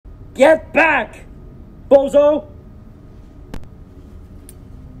Get back, bozo!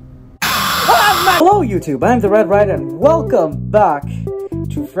 Hello YouTube, I'm the Red Rat and welcome back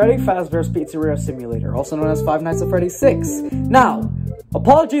to Freddy Fazbear's Pizzeria Simulator, also known as Five Nights at Freddy's 6. Now,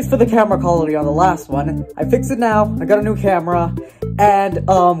 apologies for the camera quality on the last one. I fixed it now, I got a new camera, and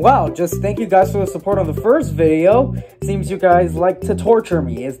wow, just thank you guys for the support on the first video. Seems you guys like to torture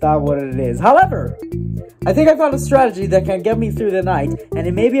me, is that what it is? However, I think I found a strategy that can get me through the night, and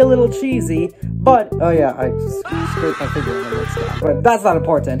it may be a little cheesy, but, oh yeah, I just scraped my finger and it looks down, but that's not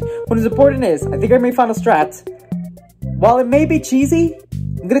important. What is important is, I think I may find a strat. While it may be cheesy,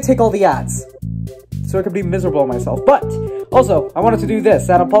 I'm gonna take all the ads, so I can be miserable myself. But, also, I wanted to do this,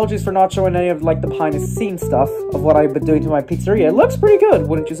 and apologies for not showing any of, like, the behind-the-scenes stuff of what I've been doing to my pizzeria. It looks pretty good,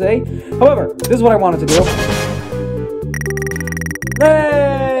 wouldn't you say? However, this is what I wanted to do.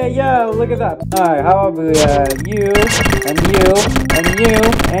 Hey, yeah, look at that. Alright, how about you, and you, and you,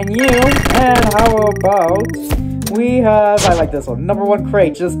 and you, and how about we have, I like this one, #1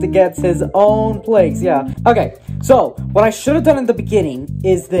 crate, just to get his own place, yeah. Okay, so, what I should have done in the beginning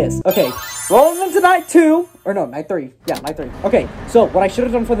is this. Okay, rolling into night 2, or no, night 3, yeah, night 3. Okay, so, what I should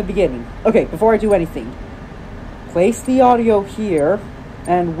have done from the beginning, okay, before I do anything, place the audio here,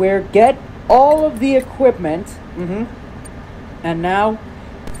 and get all of the equipment, and now,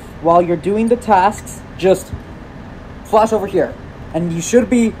 while you're doing the tasks, just flash over here. And you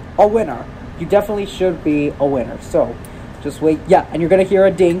should be a winner. You definitely should be a winner. So, just wait. Yeah, and you're going to hear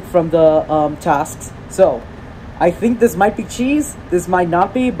a ding from the tasks. So, I think this might be cheese. This might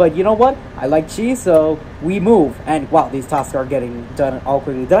not be, but you know what? I like cheese, so we move. And, wow, these tasks are getting done all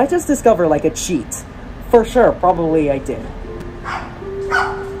quickly. Did I just discover, like, a cheat? For sure, probably I did.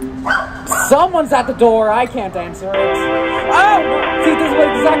 Someone's at the door. I can't answer it. Oh! See, this is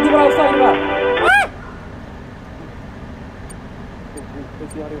exactly what I was talking about. Ah!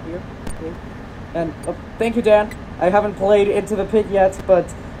 Is the audio here? Okay. And thank you, Dan. I haven't played Into the Pit yet, but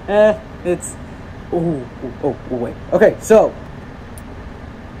it's. Oh, wait. Okay, so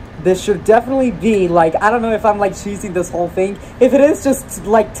this should definitely be like, I don't know if I'm like cheesing this whole thing. If it is, just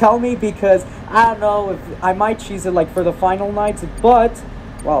like tell me, because I don't know if I might cheese it like for the final nights, but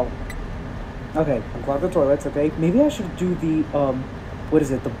well. Okay, unclog the toilets, okay? Maybe I should do the, what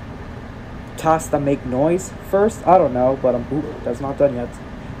is it, the tasks that make noise first? I don't know, but ooh, that's not done yet.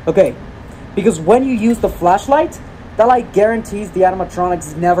 Okay, because when you use the flashlight, that, like, guarantees the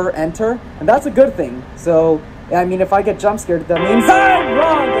animatronics never enter, and that's a good thing. So, I mean, if I get jump scared, that means I'm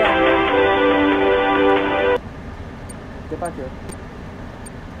wrong! Get back here.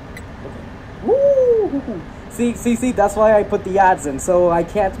 Okay. Woo! See, that's why I put the ads in, so I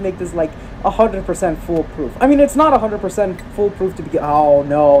can't make this, like, 100% foolproof. I mean, it's not 100% foolproof to begin. Oh,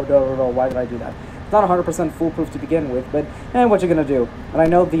 no, why did I do that? It's not 100% foolproof to begin with, but, what you gonna do? And I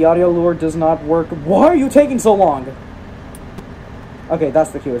know the audio lure does not work. Why are you taking so long? Okay,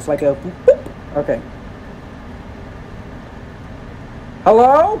 that's the cue. It's like a boop. Okay.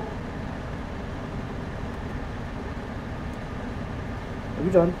 Hello? Are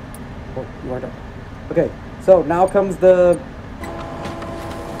you done? Oh, you are done. Okay, so now comes the...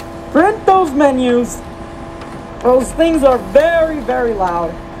 Print those menus! Those things are very, very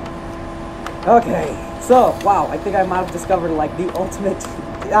loud. Okay, so, wow, I think I might have discovered, like, the ultimate...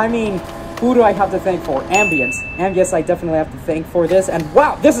 I mean, who do I have to thank for? Ambience. Ambience I definitely have to thank for this, and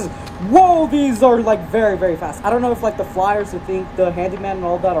wow, this is... Whoa, these are, like, very, very fast. I don't know if, like, the flyers, I think the handyman and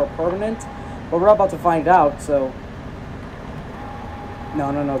all that are permanent, but we're about to find out, so...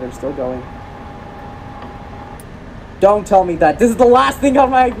 No, they're still going. Don't tell me that. This is the last thing on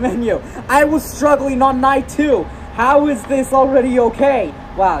my menu. I was struggling on night 2. How is this already okay?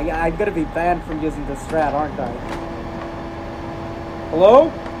 Wow, yeah, I'm gonna be banned from using this strat, aren't I? Hello?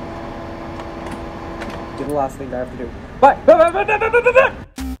 Do the last thing I have to do. Bye!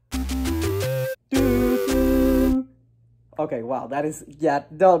 Okay, wow, that is... Yeah,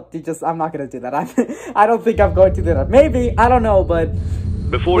 I'm not gonna do that. I don't think I'm going to do that. Maybe, I don't know, but...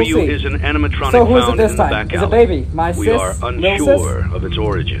 Before you is an animatronic so who is it found this in the time? back alley. Is it baby? My We sis? are unsure of its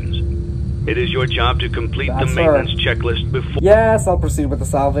origins. It is your job to complete the maintenance checklist before... Yes, I'll proceed with the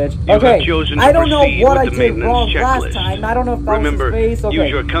salvage. You okay, have chosen to I don't know proceed what with I the did wrong maintenance last time. I don't know if that Remember, was his face. Okay. use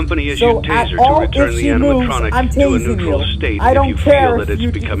your company as so your taser all, to return the animatronic I'm to a tasing neutral you. state I don't if you care feel that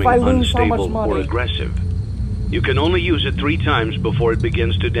it's becoming unstable or aggressive. You can only use it 3 times before it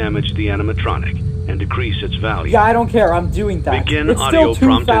begins to damage the animatronic and decrease its value. Yeah, I don't care. I'm doing that. Begin it's audio still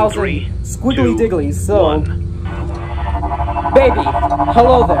prompt in 2,000 3, squiggly 2, digglies, so... 1. Baby,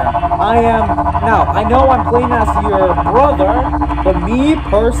 hello there. Now, I know I'm playing as your brother, but me,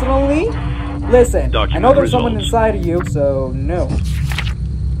 personally, listen, I know there's someone inside of you, so no.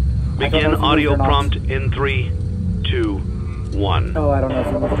 Begin audio prompt in 3, 2, 1. Oh, I don't know if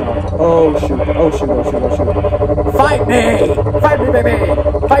you moved or not. Oh shoot, oh shoot, oh shoot, oh shoot. Fight me! Fight me, baby!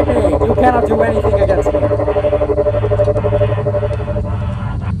 Fight me! You cannot do anything against me.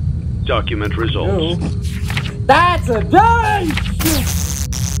 Document results. Ooh. That's a die! Shoot!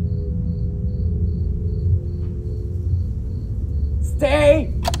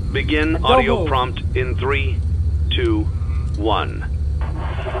 Stay! Begin audio prompt in 3, 2, 1.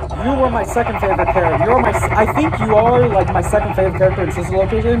 You were my second favorite character. You're my. I think you are like my second favorite character in Sister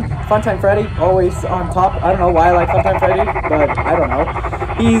Location. Funtime Freddy, always on top. I don't know why I like Funtime Freddy, but I don't know.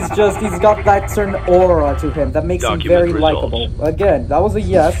 He's got that certain aura to him that makes him very likable. Again, that was a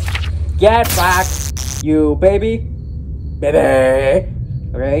yes. Get back, you baby. Baby.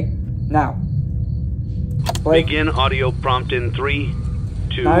 Okay, now. Play. Begin audio prompt in 3,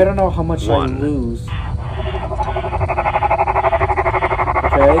 2, now I don't know how much 1. I lose.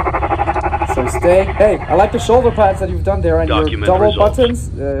 Okay, so stay. Hey, I like the shoulder pads that you've done there and your double buttons.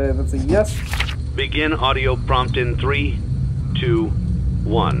 That's a yes. Begin audio prompt in 3, 2,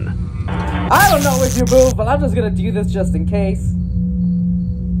 1. I don't know if you move, but I'm just gonna do this just in case.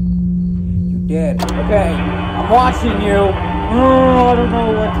 You did. Okay, I'm watching you. Oh, I don't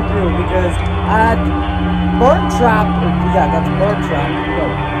know what to do because Bird Trap. Yeah, that's Bird Trap.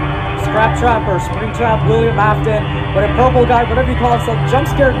 No. Scrap Trap or Spring Trap, William Afton, but a purple guy, whatever you call himself, jump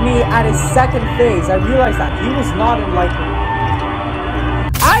scared me at his second phase. I realized that he was not in like.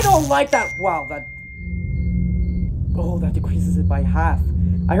 I don't like that. Wow, that. Oh, that decreases it by half.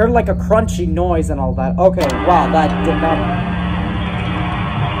 I heard like a crunchy noise and all that. Okay, wow, that did not.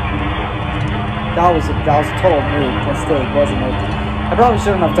 That was a total mistake, wasn't it? I probably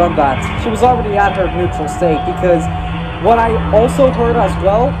shouldn't have done that. She was already at her neutral state because what I also heard as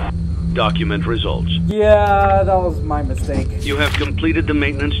well. Document results. Yeah, that was my mistake. You have completed the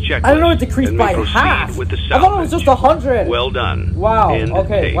maintenance checklist. I don't know, it decreased by half. With the I thought it was just 100. Well done. Wow, End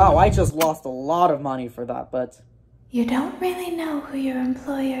okay, date. wow, I just lost a lot of money for that, but... You don't really know who your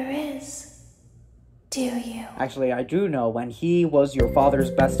employer is, do you? Actually, I do know when he was your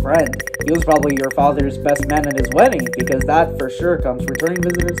father's best friend. He was probably your father's best man at his wedding, because that for sure comes returning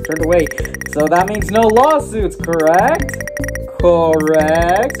visitors turned away. So that means no lawsuits, correct?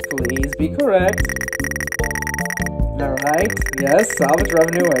 Correct. Please be correct. Alright. Yes, salvage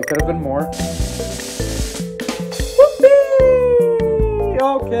revenue. It could have been more. Whoopee!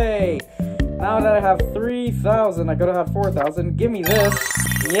 Okay. Now that I have 3,000, I could have had 4,000. Give me this.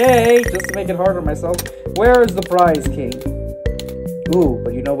 Yay! Just to make it harder on myself. Where is the prize king? Ooh,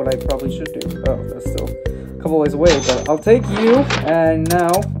 but you know what I probably should do. Oh, that's still a couple ways away, but I'll take you, and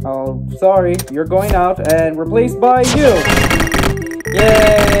now, sorry, you're going out, and replaced by you!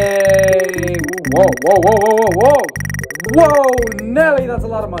 Yay! Whoa, whoa, whoa, whoa, whoa, whoa! Whoa, Nelly, that's a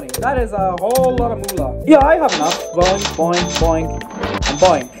lot of money. That is a whole lot of moolah. Yeah, I have enough. Boink, boink, boink, and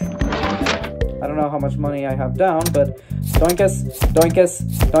boink. I don't know how much money I have down, but doinkus, doinkus,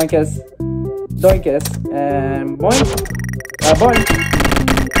 doinkus, doinkus, and boink, boink,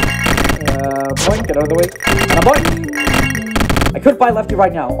 boink, get out of the way, and boink. I could buy Lefty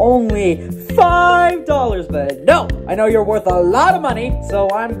right now, only $5, but no, I know you're worth a lot of money, so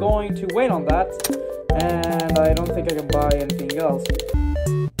I'm going to wait on that, and I don't think I can buy anything else.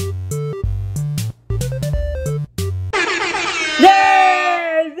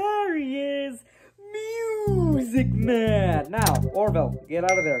 Yay! There he is! Music Man! Now, Orville, get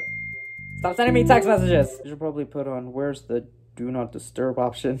out of there. Stop sending me text messages! You should probably put on, where's the do not disturb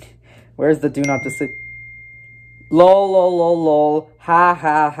option? Where's the do not disturb? Lol, lol, lol, lol. Ha,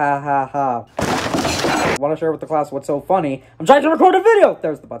 ha, ha, ha, ha. Want to share with the class what's so funny? I'm trying to record a video!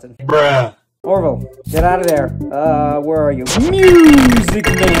 There's the button. Bruh. Orville, get out of there. Where are you? Music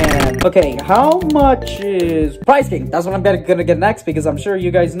Man! Okay, how much is... Prize King! That's what I'm gonna get next, because I'm sure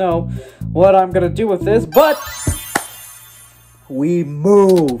you guys know what I'm gonna do with this, but... we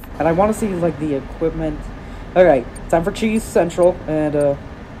move! And I want to see, like, the equipment... Okay, time for Cheese Central, and,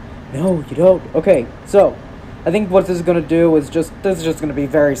 no, you don't. Okay, so... I think what this is going to do is this is just going to be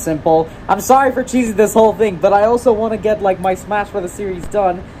very simple. I'm sorry for cheesing this whole thing, but I also want to get, like, my Smash for the series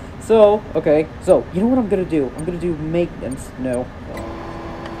done. So, okay, so, you know what I'm going to do? I'm going to do maintenance. No.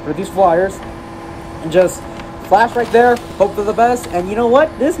 Produce flyers. And just flash right there. Hope for the best. And you know what?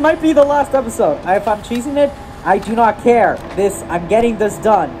 This might be the last episode. If I'm cheesing it, I do not care. I'm getting this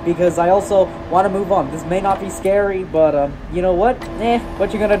done. Because I also want to move on. This may not be scary, but, you know what?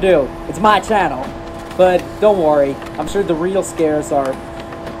 What you going to do? It's my channel. But don't worry, I'm sure the real scares are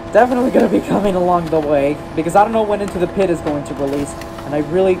definitely going to be coming along the way, because I don't know when Into the Pit is going to release, and I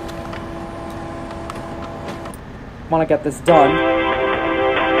really want to get this done.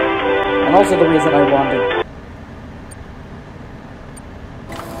 And also the reason I wanted...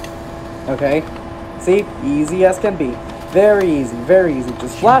 Okay. See? Easy as can be. Very easy, very easy.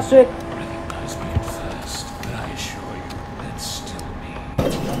 Just flash it. Recognize me at first, but I assure you, that's still me.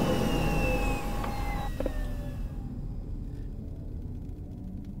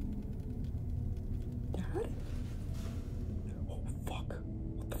 Dad? Oh, fuck.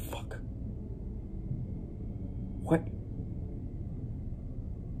 What the fuck? What?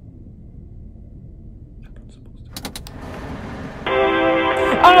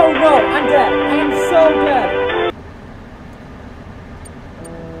 Oh no! I'm dead! I am so dead!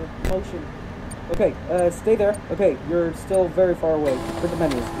 Motion. Okay, stay there. Okay, you're still very far away. For the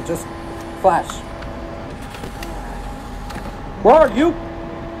menus. Just flash. Where are you?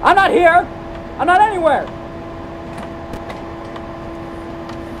 I'm not here! I'm not anywhere!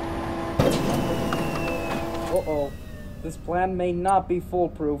 Uh-oh. This plan may not be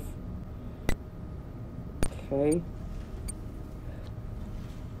foolproof. Okay.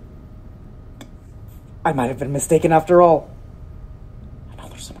 I might have been mistaken after all. I know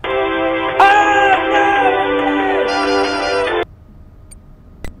there's someone. Oh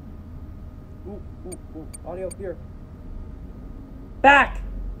no! Ooh, audio here. Back!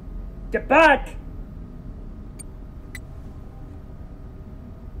 Get back!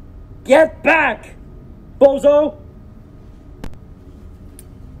 Get back! Bozo!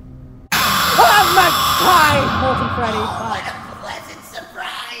 Oh my God! Molten Freddy!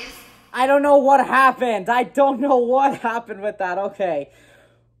 I don't know what happened. I don't know what happened with that. Okay.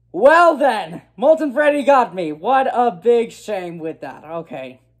 Well then, Molten Freddy got me. What a big shame with that.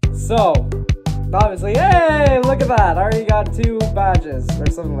 Okay. So, obviously, hey, look at that. I already got 2 badges or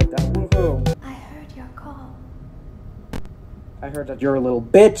something like that. Woohoo. I heard your call. I heard that you're a little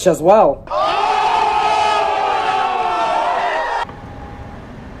bitch as well.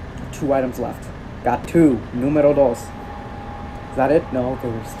 2 items left. Got 2. Numero 2. Is that it? No, okay,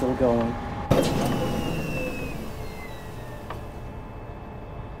 we're still going.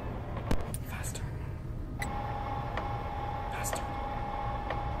 Faster. Faster.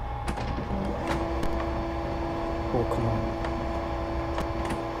 Oh, come on.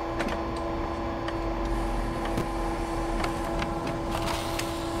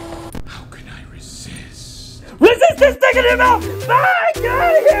 How can I resist? Resist is taking him out! Ah, get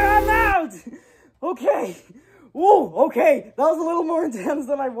out of here! I'm out! Okay. Ooh, okay. That was a little more intense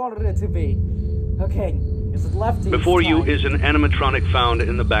than I wanted it to be. Okay. Is it lefty? Before you is an animatronic found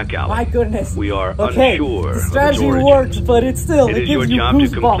in the back alley. My goodness. We are okay. unsure The of strategy its works, but it's still, It it is gives your you job to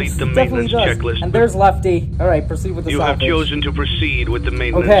complete goosebumps. the It definitely maintenance does. checklist. And there's lefty. Alright, proceed with the You have salvage. chosen to proceed with the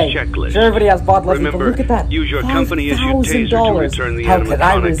maintenance Okay, checklist. sure everybody has bought lefty, but Remember, look at that. use your company as your taser to $5,000. return the How could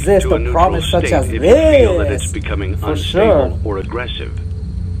I animatronic resist to a a neutral promise state such as if this? you feel that it's becoming For unstable sure. or aggressive.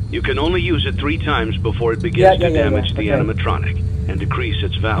 You can only use it 3 times before it begins to damage the animatronic and decrease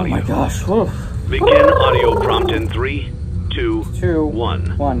its value. Oh my gosh. Whew. Begin audio prompt in 3, 2,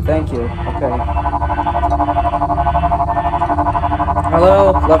 1. 1. Thank you. Okay.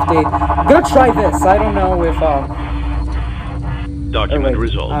 Hello, Lefty. I'm gonna try this. I don't know if Document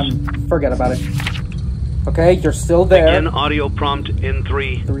results. Forget about it. Okay, you're still there. Begin audio prompt in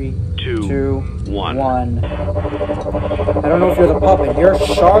 3, 2, 1. I don't know if you're the puppet. You're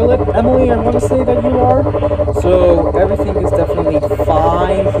Charlotte, Emily, I want to say that you are. So everything is definitely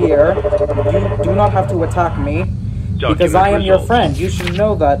fine here. You do not have to attack me. Because I am your friend. You should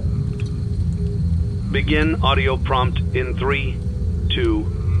know that. Begin audio prompt in 3, 2,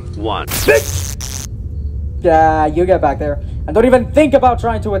 1. Yeah, you get back there. And don't even think about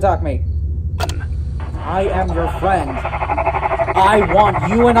trying to attack me. I am your friend. I want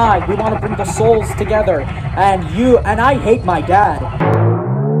you and we want to bring the souls together. And I hate my dad.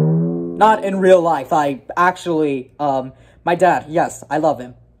 Not in real life. I actually, my dad, yes, I love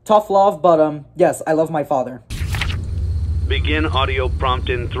him. Tough love, but, yes, I love my father. Begin audio prompt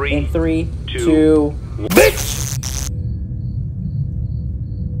in 3, 2, 1.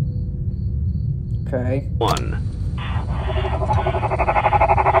 Okay. 1.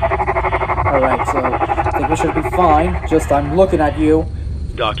 Alright, so I think we should be fine. Just I'm looking at you.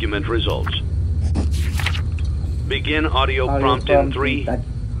 Document results. Begin audio prompt in 3,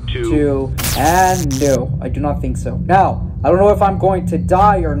 2, and no, I do not think so. Now, I don't know if I'm going to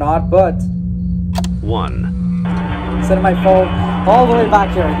die or not, but 1. Send my phone all the way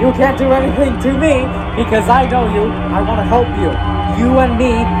back here. You can't do anything to me because I know you. I want to help you. You and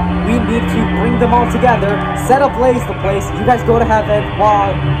me, we need to bring them all together, set ablaze the place. You guys go to heaven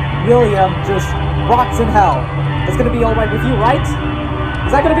while William just rots in hell. That's gonna be alright with you, right?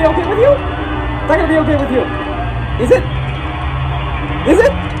 Is that gonna be okay with you? Is that gonna be okay with you? Is it? Is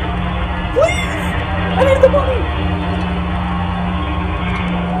it? need the money!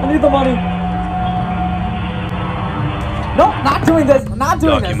 I need the money! No, not doing this! I'm not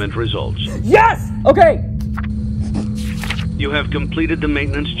doing Document results. Yes! Okay! You have completed the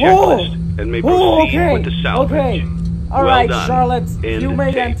maintenance checklist and may proceed with the salvage. Okay. Alright, Well done. Charlotte, End you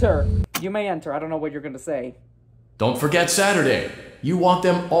may tape. enter. You may enter. I don't know what you're gonna say. Don't forget Saturday. You want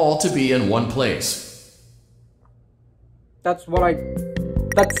them all to be in one place. That's what I...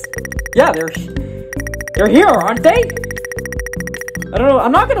 Yeah, they're here, aren't they? I don't know.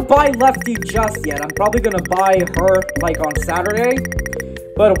 I'm not gonna buy Lefty just yet. I'm probably gonna buy her, like, on Saturday.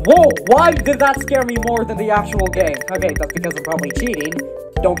 But, whoa, why did that scare me more than the actual game? Okay, that's because I'm probably cheating.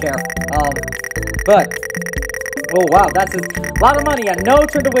 Don't care. But... Oh, wow, that's a lot of money and no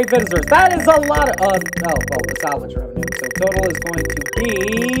turned-away visitors. That is a lot of... well, the salvage revenue. So total is going to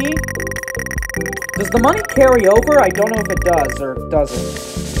be... Does the money carry over? I don't know if it does or doesn't.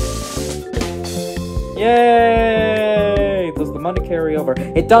 Yay! Does the money carry over?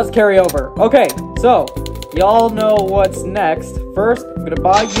 It does carry over. Okay, so... Y'all know what's next. First, I'm gonna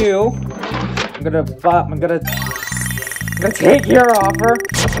buy you. I'm gonna take your offer.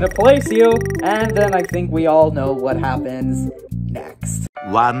 I'm gonna place you, and then I think we all know what happens next.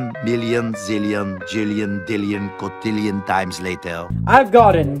 1 million zillion jillion dillion cotillion times later. I've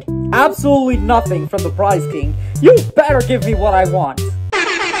gotten absolutely nothing from the Prize King. You better give me what I want.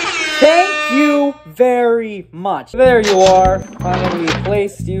 Thank you very much. There you are. Finally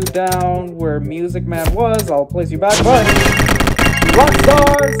placed you down where Music Man was. I'll place you back, but rock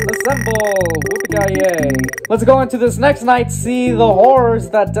stars assemble. Whoopie-ki-yay. Let's go into this next night, see the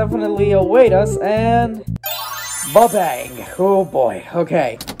horrors that definitely await us, and ba-bang. Oh boy.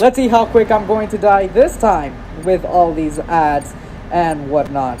 Okay. Let's see how quick I'm going to die this time with all these ads and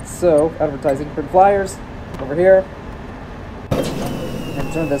whatnot. So, advertising, print flyers over here.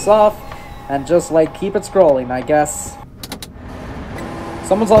 And turn this off, and just, like, keep it scrolling, I guess.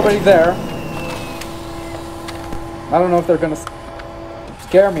 Someone's already there. I don't know if they're gonna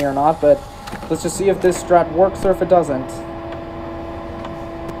scare me or not, but let's just see if this strat works or if it doesn't.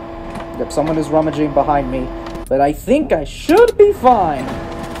 Yep, someone is rummaging behind me, but I think I should be fine.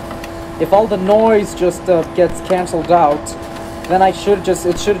 If all the noise just gets cancelled out, then it should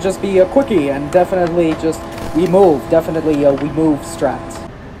just be a quickie, and definitely just... We move, definitely we move strat.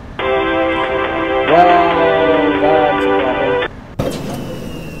 Well, that's a problem.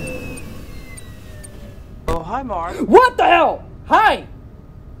 Oh, hi, Mark. What the hell? Hi!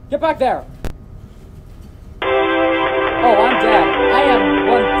 Get back there. Oh, I'm dead. I am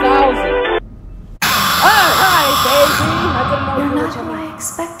 1,000. Oh, hi, baby! I didn't know You're you were not who coming. I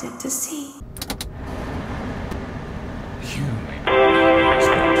expected to see. You may recognize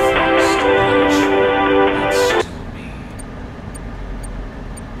that face, but I assure you it's still me.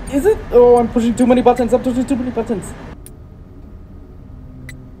 Is it? Oh, I'm pushing too many buttons. I'm pushing too many buttons.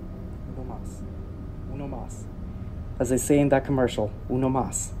 Uno más. Uno más. As they say in that commercial. Uno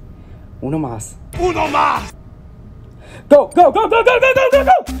más. Uno más. Uno más! Go, go, go, go, go, go, go, go,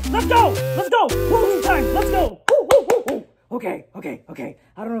 go! Let's go! Let's go! Closing time! Let's go! Woo, woo, woo, woo. Okay, okay, okay.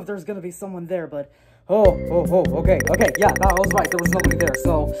 I don't know if there's gonna be someone there, but... okay, yeah, I was right. There was nobody there,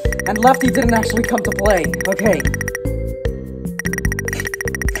 so... And Lefty didn't actually come to play. Okay.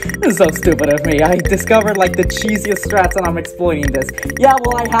 This is so stupid of me. I discovered, like, the cheesiest strats and I'm exploiting this. Yeah,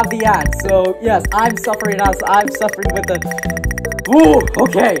 well, I have the ad, so, yes, I'm suffering with the... Ooh,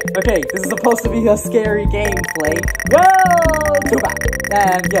 okay, this is supposed to be a scary gameplay. Well, too bad.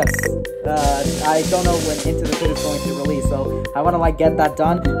 And, yes, I don't know when Into the Pit is going to release, so I want to, like, get that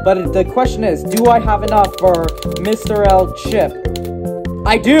done. But the question is, do I have enough for Mr. L chip?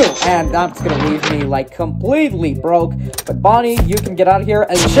 I do, and that's gonna leave me, like, completely broke. But Bonnie, you can get out of here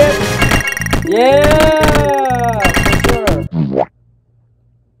and chip. Yeah, for sure.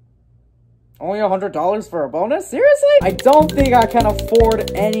 Only $100 for a bonus? Seriously? I don't think I can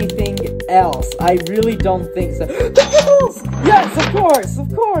afford anything else. I really don't think so. The pickles! Yes,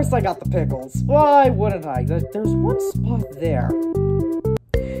 of course I got the pickles. Why wouldn't I? There's one spot there.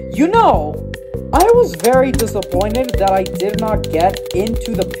 You know, I was very disappointed that I did not get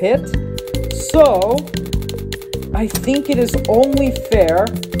Into the Pit. So, I think it is only fair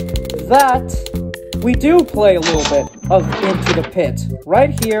that we do play a little bit of Into the Pit.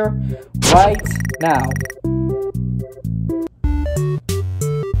 Right here, right now.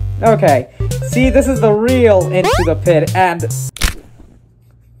 Okay, see, this is the real Into the Pit, and...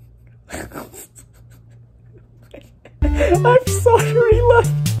 I'm sorry,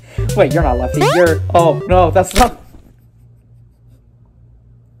 Lefty. Wait, you're not Lefty, you're... Oh, no, that's not...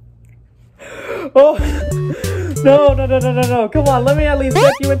 Oh, no, come on, let me at least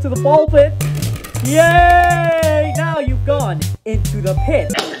get you into the ball pit. Yay! Now you've gone into the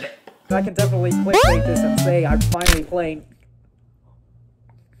pit. I can definitely clickbait this and say I'm finally playing.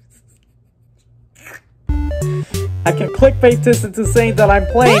 I can clickbait this into saying that I'm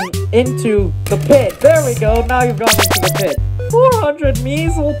playing into the pit. There we go. Now you've gone into the pit. 400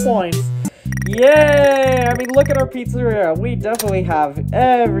 measly points. Yay! I mean, look at our pizzeria. We definitely have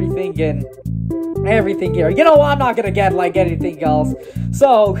everything in. Everything here. You know what? I'm not gonna get like anything else.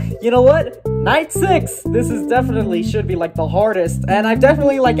 So, you know what? Night 6. This is definitely should be like the hardest. And I've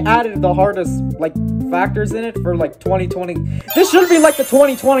definitely like added the hardest like factors in it for like 2020. This should be like the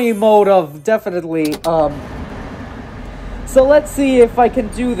 2020 mode of definitely. So let's see if I can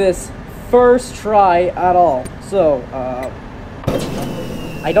do this first try at all. So,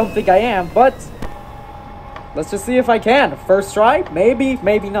 I don't think I am, but let's just see if I can. First try? Maybe,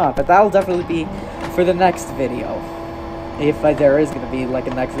 maybe not. But that'll definitely be for the next video. If there is going to be like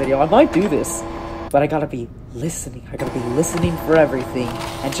a next video. I might do this. But I gotta be listening. I gotta be listening for everything.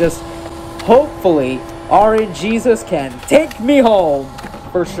 And just hopefully RN Jesus can take me home.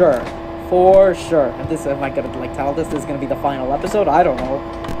 For sure. For sure. And this, am I gonna like tell this is gonna be the final episode? I don't know.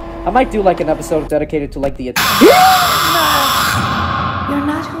 I might do like an episode dedicated to like the... You're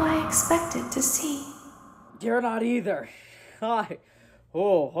not who I expected to see. You're not either. Hi.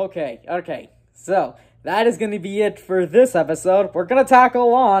 Oh, okay. Okay. So, that is going to be it for this episode. We're going to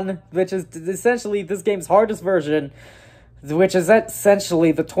tackle on, which is essentially this game's hardest version, which is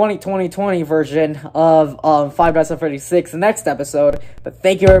essentially the 2020 version of Five Nights at Freddy's 6 next episode. But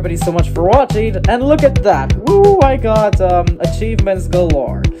thank you everybody so much for watching, and look at that. Woo, I got achievements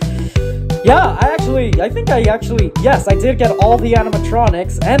galore. Yeah, yes, I did get all the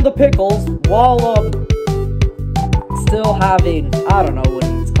animatronics and the pickles while still having, I don't know what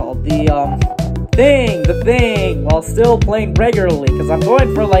it's called, the thing, while still playing regularly, because I'm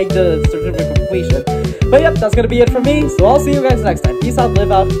going for, like, the certificate of completion. But yep, that's gonna be it for me, so I'll see you guys next time. Peace out,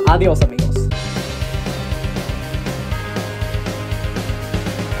 live out, adios, amigos.